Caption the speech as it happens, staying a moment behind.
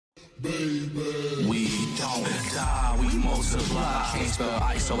We don't die, we multiply. Can't spell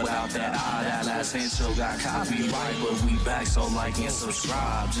ISO without that I. That last intro got copyright, but we back, so like and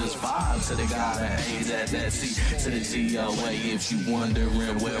subscribe. Just vibe to the guy that A, that C, to the GOA. If you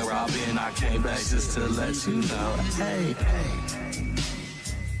wondering where I've been, I came back just to let you know. Hey, hey.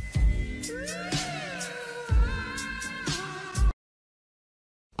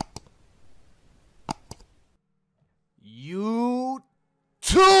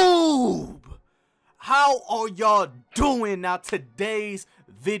 YouTube, how are y'all doing? Now today's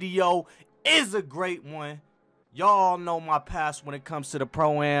video is a great one. Y'all know my past when it comes to the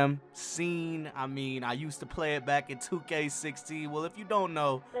Pro-Am scene. I mean, I used to play it back in 2K16. Well, if you don't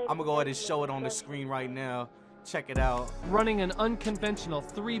know, I'm gonna go ahead and show it on the screen right now. Check it out. Running an unconventional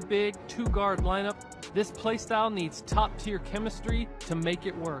 3 big, 2 guard lineup, this playstyle needs top-tier chemistry to make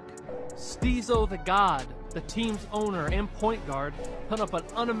it work. Steezo the God, the team's owner and point guard, put up an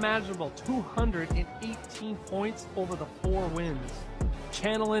unimaginable 218 points over the 4 wins.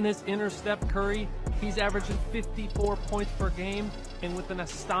 Channeling his inner Steph Curry, he's averaging 54 points per game and with an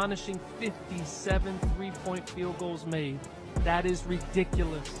astonishing 57 3-point field goals made. That is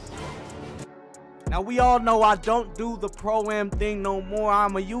ridiculous. Now we all know I don't do the Pro-Am thing no more.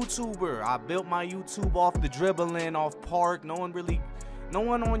 I'm a YouTuber. I built my YouTube off the dribbling, off Park. No one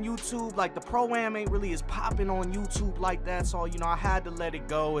on YouTube, like the Pro-Am ain't really as popping on YouTube like that, so you know I had to let it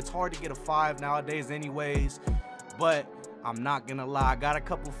go. It's hard to get a 5 nowadays anyways, but I'm not gonna lie, I got a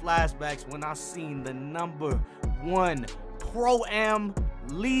couple flashbacks when I seen the #1 Pro-Am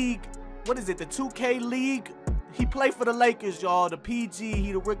league. What is it, the 2K league? He played for the Lakers, y'all. The PG,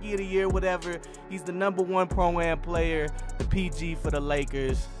 he the rookie of the year, whatever. He's the #1 Pro-Am player, the PG for the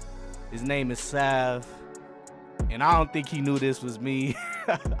Lakers. His name is Sav. And I don't think he knew this was me,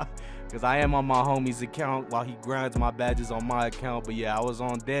 because I am on my homie's account while he grinds my badges on my account. But yeah, I was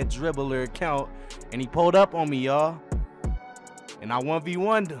on Dead Dribbler account, and he pulled up on me, y'all. And I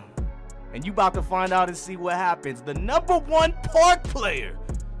 1v1'd him. And you about to find out and see what happens. The #1 Park player,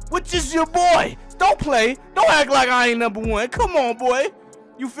 which is your boy. Don't play. Don't act like I ain't #1. Come on, boy.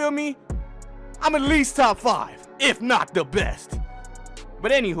 You feel me? I'm at least top 5, if not the best.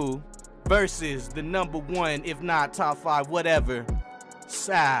 But anywho, versus the #1, if not top 5, whatever,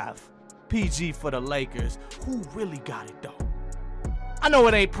 Sav, PG for the Lakers. Who really got it though? I know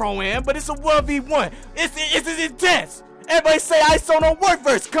it ain't Pro-Am, but it's a 1v1. It's intense. Everybody say ISO don't work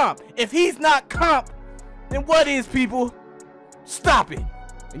versus comp. If he's not comp, then what is, people? Stop it.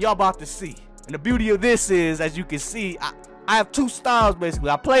 And y'all about to see. And the beauty of this is, as you can see, I have 2 styles basically.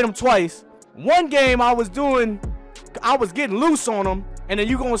 I played them twice. One game I was getting loose on them. And then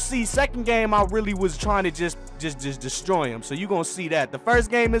you're going to see second game I really was trying to just destroy him. So you're going to see that. The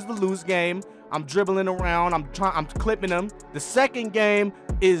first game is the loose game. I'm dribbling around. I'm clipping them. The second game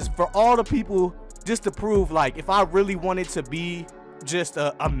is for all the people just to prove, like, if I really wanted to be just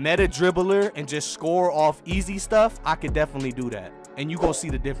a meta dribbler and just score off easy stuff, I could definitely do that. And you're going to see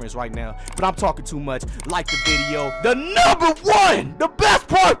the difference right now. But I'm talking too much. Like the video. The #1, the best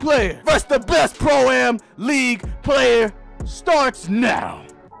Park player versus the best Pro-Am league player starts now.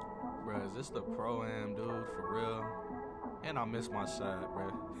 Bruh, is this the Pro-Am dude for real? And I missed my shot,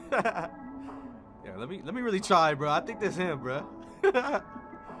 bruh. Yeah, let me really try, bro. I think that's him, bruh.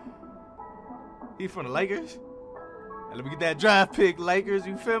 He from the Lakers? Hey, let me get that draft pick, Lakers.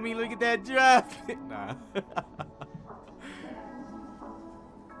 You feel me? Look at that draft pick. Nah.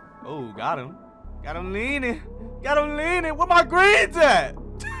 Oh, got him. Got him leaning. Got him leaning. Where my greens at?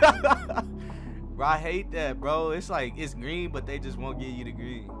 Bro, I hate that, bro. It's like, it's green, but they just won't give you the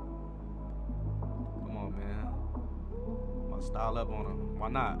green. Come on, man. I'm gonna style up on them. Why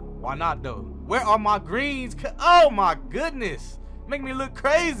not? Why not, though? Where are my greens? Oh, my goodness. Make me look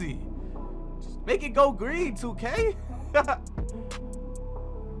crazy. Just make it go green, 2K.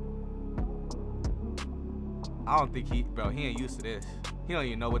 I don't think he ain't used to this. He don't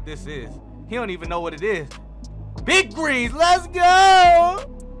even know what this is. He don't even know what it is. Big greens, let's go!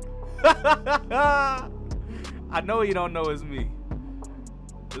 I know you don't know it's me.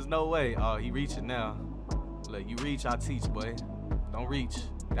 There's no way. Oh, he reaching now. Look, you reach, I teach, boy. Don't reach.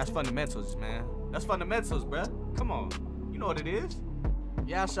 That's fundamentals, man. That's fundamentals, bruh. Come on. You know what it is.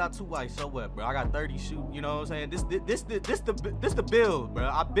 Yeah, I shot 2 white, so what, bro? I got 30 shoot. You know what I'm saying? This the build, bro.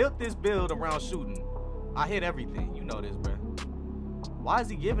 I built this build around shooting. I hit everything. You know this, bro. Why is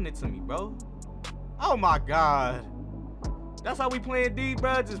he giving it to me, bro? Oh my God. That's how we playing D,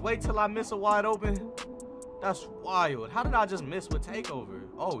 bro. Just wait till I miss a wide open. That's wild. How did I just miss with takeover?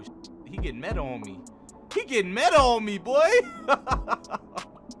 Oh, he getting meta on me. He getting meta on me, boy.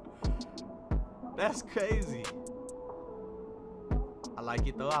 That's crazy. I like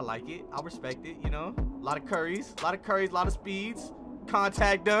it though. I like it. I respect it. You know, a lot of curries, a lot of speeds,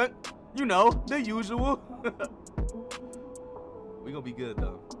 contact dunk. You know, the usual. We gonna be good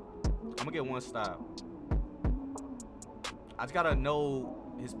though. I'm gonna get one stop. I just gotta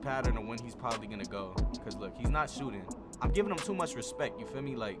know his pattern of when he's probably gonna go. Cause look, he's not shooting. I'm giving him too much respect. You feel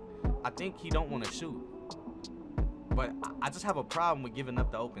me? Like, I think he don't want to shoot. But I just have a problem with giving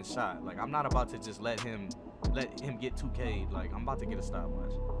up the open shot. Like, I'm not about to just let him get 2K'd. Like, I'm about to get a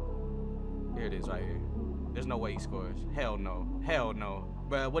stopwatch. Here it is right here. There's no way he scores. Hell no. Hell no.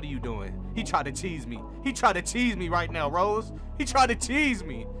 Bruh, what are you doing? He tried to tease me. He tried to tease me right now, Rose. He tried to tease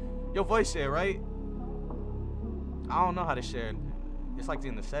me. Your voice share, right? I don't know how to share. It's like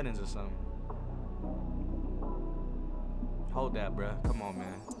in the settings or something. Hold that, bruh. Come on,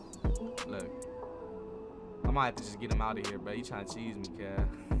 man. Look. I might have to just get him out of here, bro. He trying to cheese me, cat.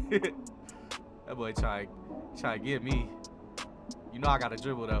 That boy trying to get me. You know I got to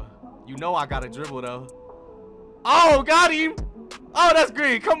dribble, though. You know I got to dribble, though. Oh, got him. Oh, that's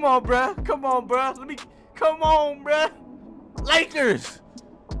green. Come on, bruh. Come on, bruh. Come on, bruh. Lakers,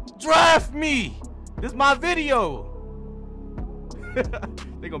 draft me. This is my video.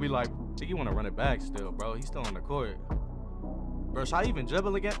 They gonna be like, think you want to run it back still, bro. He's still on the court. Bro, should I even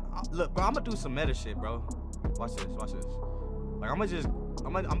dribble again? Look, bro, I'm gonna do some meta shit, bro. Watch this, watch this. Like,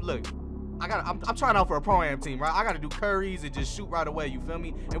 look, I'm trying out for a pro-am team, right? I gotta do curries and just shoot right away, you feel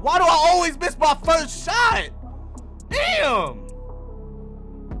me? And why do I always miss my first shot? Damn!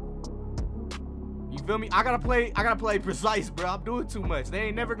 You feel me? I gotta play precise, bro. I'm doing too much. They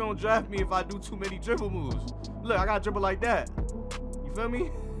ain't never gonna draft me if I do too many dribble moves. Look, I gotta dribble like that. You feel me?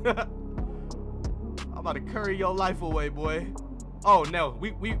 I'm about to curry your life away, boy. Oh no,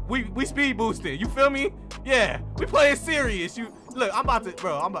 we speed boosting. You feel me? Yeah, we playing serious. Look, look, watch this,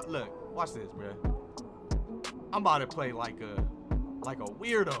 bro. I'm about to play like a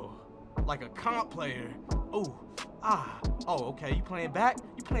weirdo, like a comp player. Oh, okay. You playing back?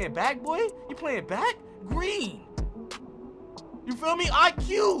 You playing back, boy? You playing back? Green. You feel me?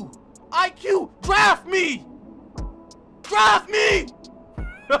 IQ, draft me. Draft me.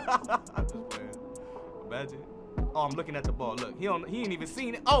 I'm just playing. Imagine. Oh, I'm looking at the ball. Look, he ain't even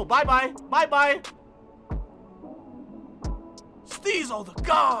seen it. Oh, bye-bye. Bye-bye. Steezo the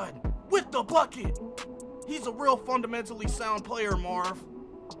God with the bucket. He's a real fundamentally sound player, Marv.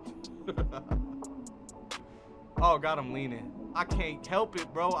 Oh, God, I'm leaning. I can't help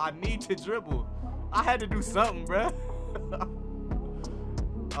it, bro. I need to dribble. I had to do something, bro.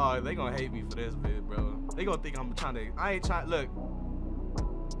 Oh, they gonna hate me for this bit, bro. They gonna think I ain't trying. Look.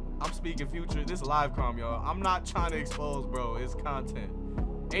 I'm speaking future. This live com, y'all. I'm not trying to expose, bro. It's content.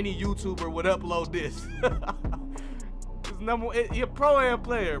 Any YouTuber would upload this. You're a pro-am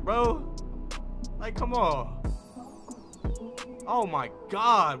player, bro. Like, come on. Oh my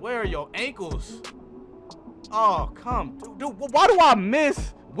God, where are your ankles? Oh, dude. Why do I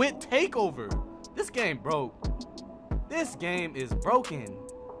miss with takeover? This game broke. This game is broken.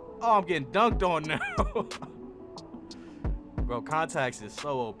 Oh, I'm getting dunked on now. Bro, contacts is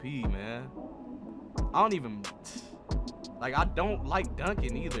so OP, man. I don't like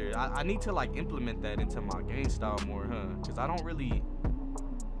dunking either. I need to like implement that into my game style more, huh? Cause I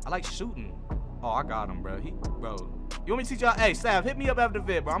like shooting. Oh, I got him, bro. Bro, you want me to teach y'all? Hey, Sav, hit me up after the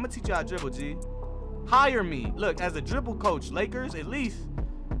vid, bro. I'm gonna teach y'all dribble, G. Hire me. Look, as a dribble coach, Lakers, at least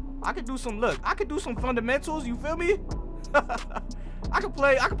I could do some fundamentals, you feel me? I could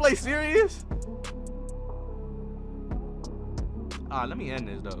play serious. Alright, let me end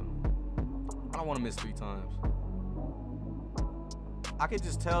this though. I don't want to miss 3 times. I could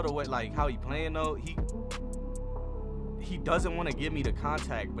just tell the way, like, how he playing though. He doesn't want to give me the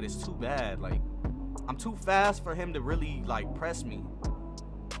contact, but it's too bad. Like, I'm too fast for him to really like press me.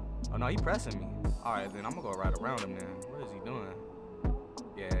 Oh no, he pressing me. Alright, then I'm gonna go right around him then. What is he doing?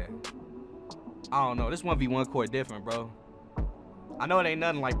 Yeah. I don't know. This 1v1 court different, bro. I know it ain't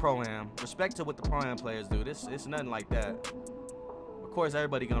nothing like pro-am. Respect to what the pro-am players do. It's nothing like that. Of course,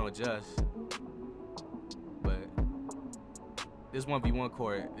 everybody gonna adjust, but this 1v1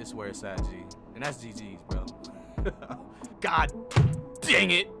 court, this is where it's at, G, and that's GG's, bro. God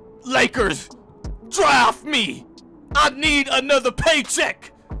dang it, Lakers, draft me. I need another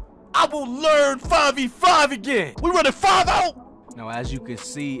paycheck. I will learn 5v5 again. We running 5-0. Now, as you can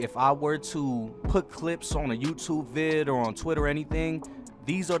see, if I were to put clips on a YouTube vid or on Twitter or anything,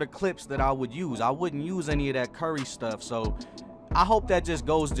 these are the clips that I would use. I wouldn't use any of that Curry stuff, so I hope that just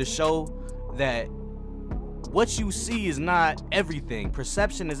goes to show that what you see is not everything.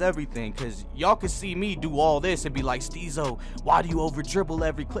 Perception is everything, because y'all can see me do all this and be like, Steezo, why do you over dribble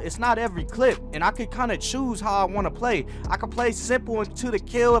every clip? It's not every clip, and I could kind of choose how I want to play. I could play simple and to the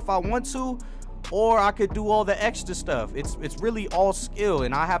kill if I want to, or I could do all the extra stuff. It's really all skill,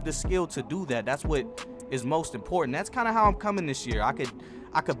 and I have the skill to do that. That's what is most important. That's kind of how I'm coming this year. I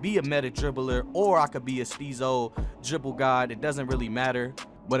could be a meta dribbler, or I could be a Steezo dribble god. It doesn't really matter.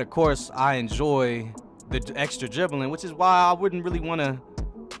 But of course, I enjoy the extra dribbling, which is why I wouldn't really want to.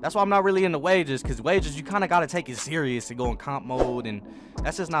 That's why I'm not really into wages, because wages, you kind of got to take it serious and go in comp mode, and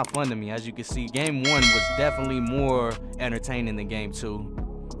that's just not fun to me. As you can see, game 1 was definitely more entertaining than game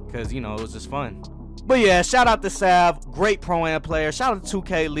 2, because, you know, it was just fun. But yeah, shout out to Sav, great Pro-Am player. Shout out to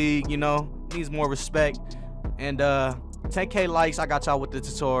 2K League, you know, needs more respect. And 10K likes, I got y'all with the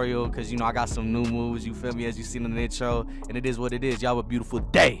tutorial, because, you know, I got some new moves, you feel me, as you seen in the intro, and it is what it is. Y'all have a beautiful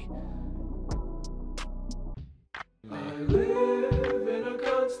day. I live in a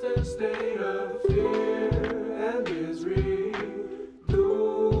constant state of fear and misery.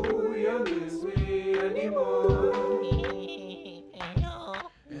 Do you miss me anymore?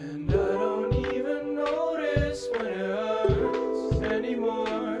 And I don't even notice when